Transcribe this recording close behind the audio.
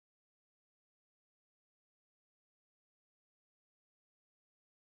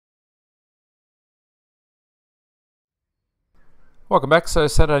Welcome back. So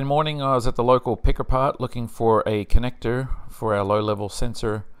Saturday morning I was at the local picker part looking for a connector for our low level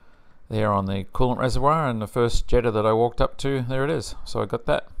sensor there on the coolant reservoir, and the first jetter that I walked up to, there it is. So I got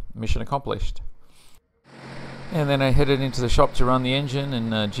that. Mission accomplished. And then I headed into the shop to run the engine,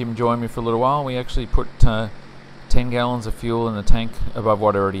 and Jim joined me for a little while. We actually put 10 gallons of fuel in the tank above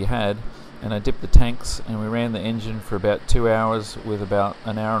what I already had, and I dipped the tanks and we ran the engine for about 2 hours with about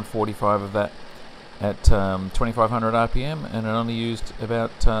an hour and 45 of that at 2500 RPM, and it only used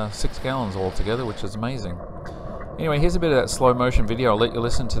about 6 gallons altogether, which is amazing. Anyway, here's a bit of that slow motion video. I'll let you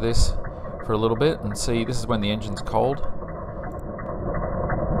listen to this for a little bit and see. This is when the engine's cold.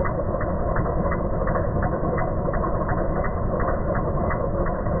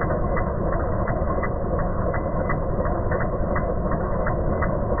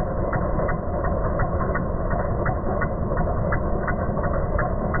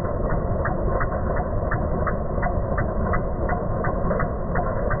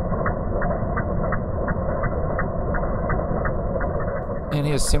 And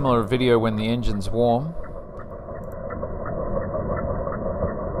here's similar video when the engine's warm.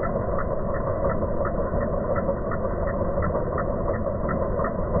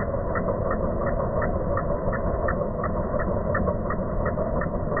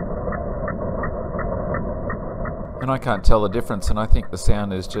 And I can't tell the difference, and I think the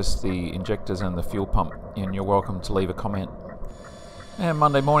sound is just the injectors and the fuel pump, and you're welcome to leave a comment. And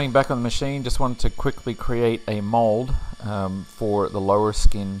Monday morning back on the machine, just wanted to quickly create a mold for the lower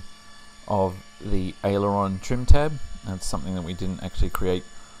skin of the Aileron trim tab. That's something that we didn't actually create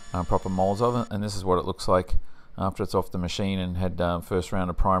proper molds of, and this is what it looks like after it's off the machine and had first round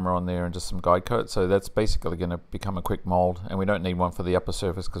of primer on there and just some guide coat. So that's basically going to become a quick mold, and we don't need one for the upper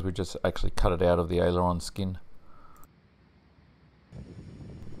surface because we just actually cut it out of the Aileron skin.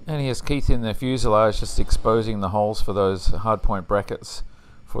 And here's Keith in the fuselage just exposing the holes for those hardpoint brackets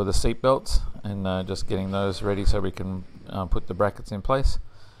for the seat belts, and just getting those ready so we can put the brackets in place.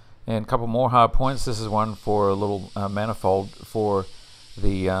 And a couple more hard points. This is one for a little manifold for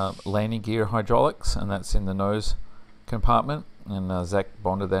the landing gear hydraulics, and that's in the nose compartment, and Zach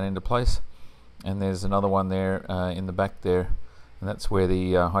bonded that into place. And there's another one there in the back there, and that's where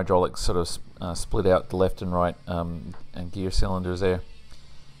the hydraulics sort of split out the left and right and gear cylinders there.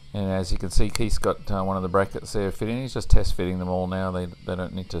 And as you can see, Keith's got one of the brackets there fitting. He's just test fitting them all now. They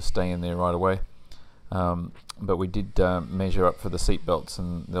don't need to stay in there right away. But we did measure up for the seat belts,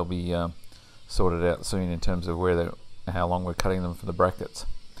 and they'll be sorted out soon in terms of how long we're cutting them for the brackets.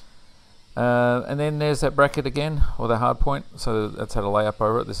 And then there's that bracket again, or the hard point. So that's had a layup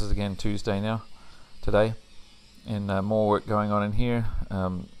over it. This is again Tuesday now, today. And more work going on in here.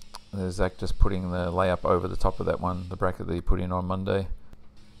 There's Zach just putting the layup over the top of that one, the bracket that he put in on Monday.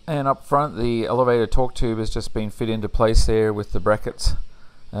 And up front, the elevator torque tube has just been fit into place there with the brackets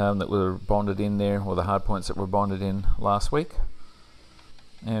that were bonded in there, or the hard points that were bonded in last week.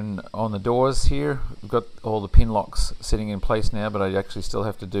 And on the doors here, we've got all the pin locks sitting in place now, but I actually still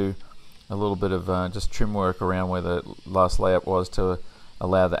have to do a little bit of just trim work around where the last layup was to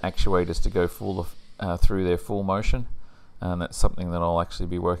allow the actuators to go full through their full motion. And that's something that I'll actually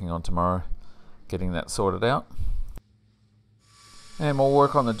be working on tomorrow, getting that sorted out. And more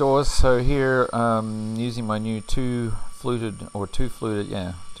work on the doors. So here, using my new two fluted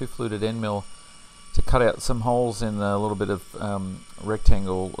end mill to cut out some holes in a little bit of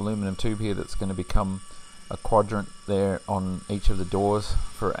rectangle aluminum tube here that's going to become a quadrant there on each of the doors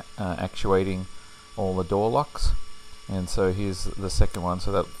for actuating all the door locks. And so here's the second one.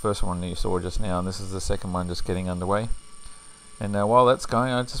 So that first one you saw just now, and this is the second one just getting underway. And while that's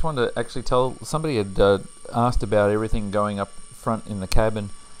going, I just wanted to actually tell, somebody had asked about everything going up front in the cabin,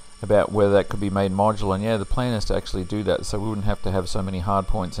 about whether that could be made modular, and yeah, the plan is to actually do that, so we wouldn't have to have so many hard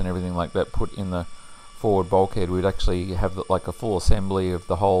points and everything like that put in the forward bulkhead. We'd actually have like a full assembly of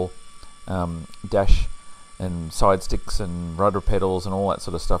the whole dash and side sticks and rudder pedals and all that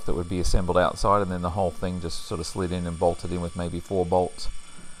sort of stuff that would be assembled outside, and then the whole thing just sort of slid in and bolted in with maybe 4 bolts.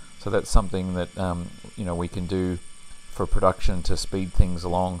 So that's something that we can do for production to speed things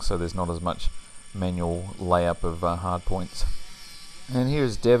along, so there's not as much manual layup of hard points. And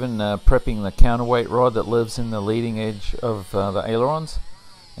here's Devon prepping the counterweight rod that lives in the leading edge of the ailerons,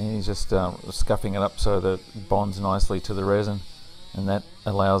 and he's just scuffing it up so that it bonds nicely to the resin, and that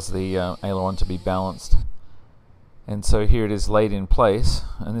allows the aileron to be balanced. And so here it is laid in place,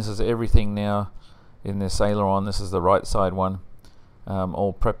 and this is everything now in this aileron. This is the right side one,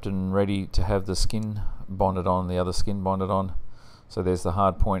 all prepped and ready to have the skin bonded on, the other skin bonded on. So there's the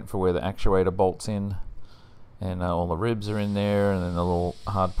hard point for where the actuator bolts in, and all the ribs are in there, and then the little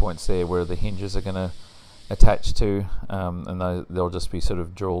hard points there where the hinges are going to attached to, and they'll just be sort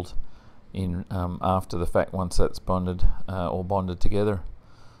of drilled in after the fact once that's bonded, all bonded together.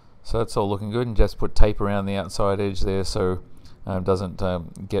 So that's all looking good, and just put tape around the outside edge there so it doesn't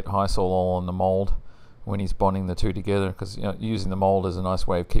get high sol all on the mold when he's bonding the two together, because using the mold is a nice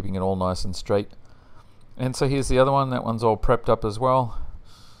way of keeping it all nice and straight. And so here's the other one. That one's all prepped up as well.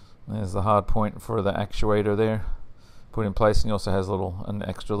 There's the hard point for the actuator there put in place, and he also has an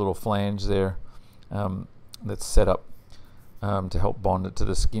extra little flange there that's set up to help bond it to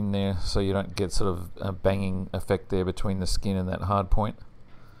the skin there, so you don't get sort of a banging effect there between the skin and that hard point.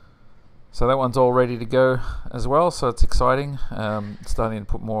 So that one's all ready to go as well, so it's exciting. Starting to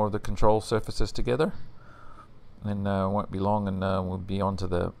put more of the control surfaces together, and won't be long, and we'll be onto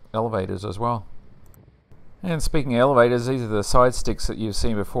the elevators as well. And speaking of elevators, these are the side sticks that you've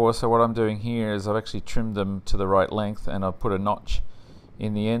seen before. So what I'm doing here is I've actually trimmed them to the right length, and I've put a notch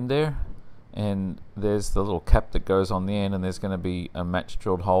in the end there, and there's the little cap that goes on the end, and there's going to be a match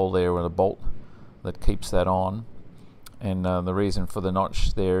drilled hole there with a bolt that keeps that on. And the reason for the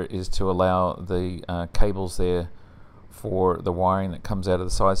notch there is to allow the cables there for the wiring that comes out of the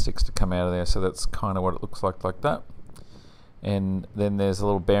side sticks to come out of there. So that's kind of what it looks like that. And then there's a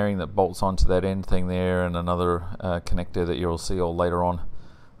little bearing that bolts onto that end thing there, and another connector that you'll see all later on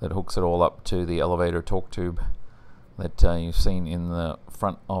that hooks it all up to the elevator torque tube that you've seen in the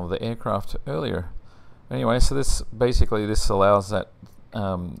front of the aircraft earlier. Anyway, so this allows that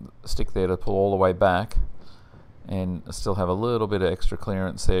stick there to pull all the way back and still have a little bit of extra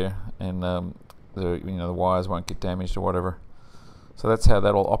clearance there, and the wires won't get damaged or whatever. So that's how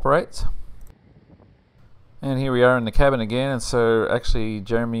that all operates. And here we are in the cabin again, and so actually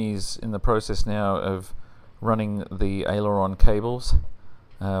Jeremy's in the process now of running the aileron cables,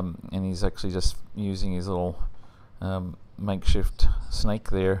 and he's actually just using his little makeshift snake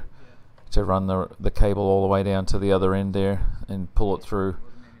there to run the cable all the way down to the other end there and pull it through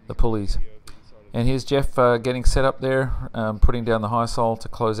the pulleys. And here's Jeff getting set up there, putting down the high sol to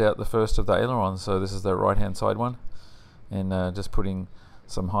close out the first of the ailerons. So this is the right hand side one, and just putting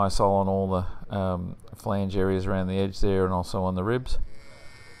some high sol on all the flange areas around the edge there, and also on the ribs,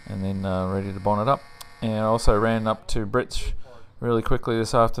 and then ready to bond it up. And I also ran up to Brett's really quickly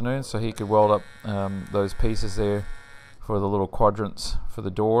this afternoon so he could weld up those pieces there for the little quadrants for the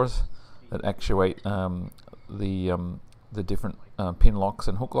doors that actuate the different pin locks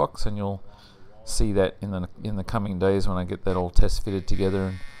and hook locks, and you'll see that in the coming days when I get that all test fitted together,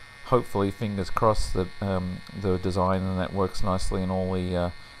 and hopefully, fingers crossed, that the design and that works nicely, and all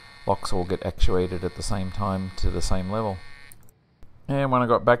the locks will get actuated at the same time to the same level. And when I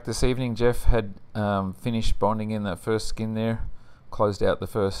got back this evening, Jeff had finished bonding in that first skin there, closed out the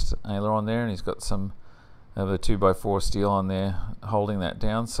first aileron there, and he's got some of the 2x4 steel on there holding that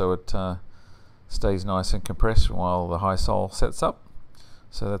down so it stays nice and compressed while the high sol sets up.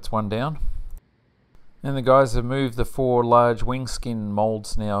 So that's one down. And the guys have moved the 4 large wing skin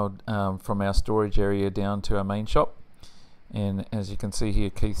molds now from our storage area down to our main shop. And as you can see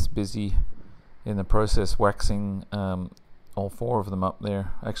here, Keith's busy in the process waxing all 4 of them up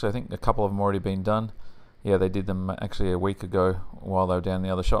there. Actually, I think a couple of them already been done. Yeah, they did them actually a week ago while they were down in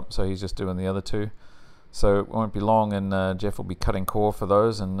the other shop, so he's just doing the other 2. So it won't be long, and Jeff will be cutting core for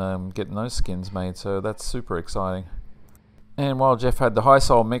those and getting those skins made, so that's super exciting. And while Jeff had the high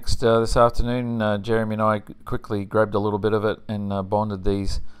sol mixed this afternoon, Jeremy and I quickly grabbed a little bit of it and bonded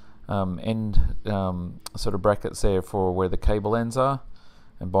these end sort of brackets there for where the cable ends are,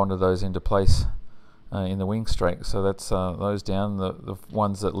 and bonded those into place in the wing strake. So that's those down. The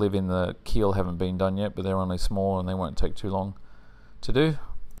ones that live in the keel haven't been done yet, but they're only small and they won't take too long to do.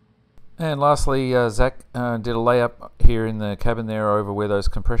 And lastly, Zach did a layup here in the cabin there over where those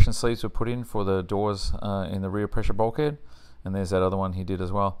compression sleeves were put in for the doors in the rear pressure bulkhead. And there's that other one he did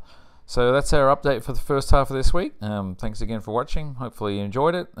as well. So that's our update for the first half of this week. Thanks again for watching. Hopefully you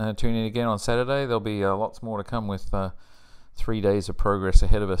enjoyed it. Tune in again on Saturday. There'll be lots more to come with 3 days of progress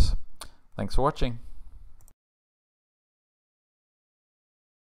ahead of us. Thanks for watching.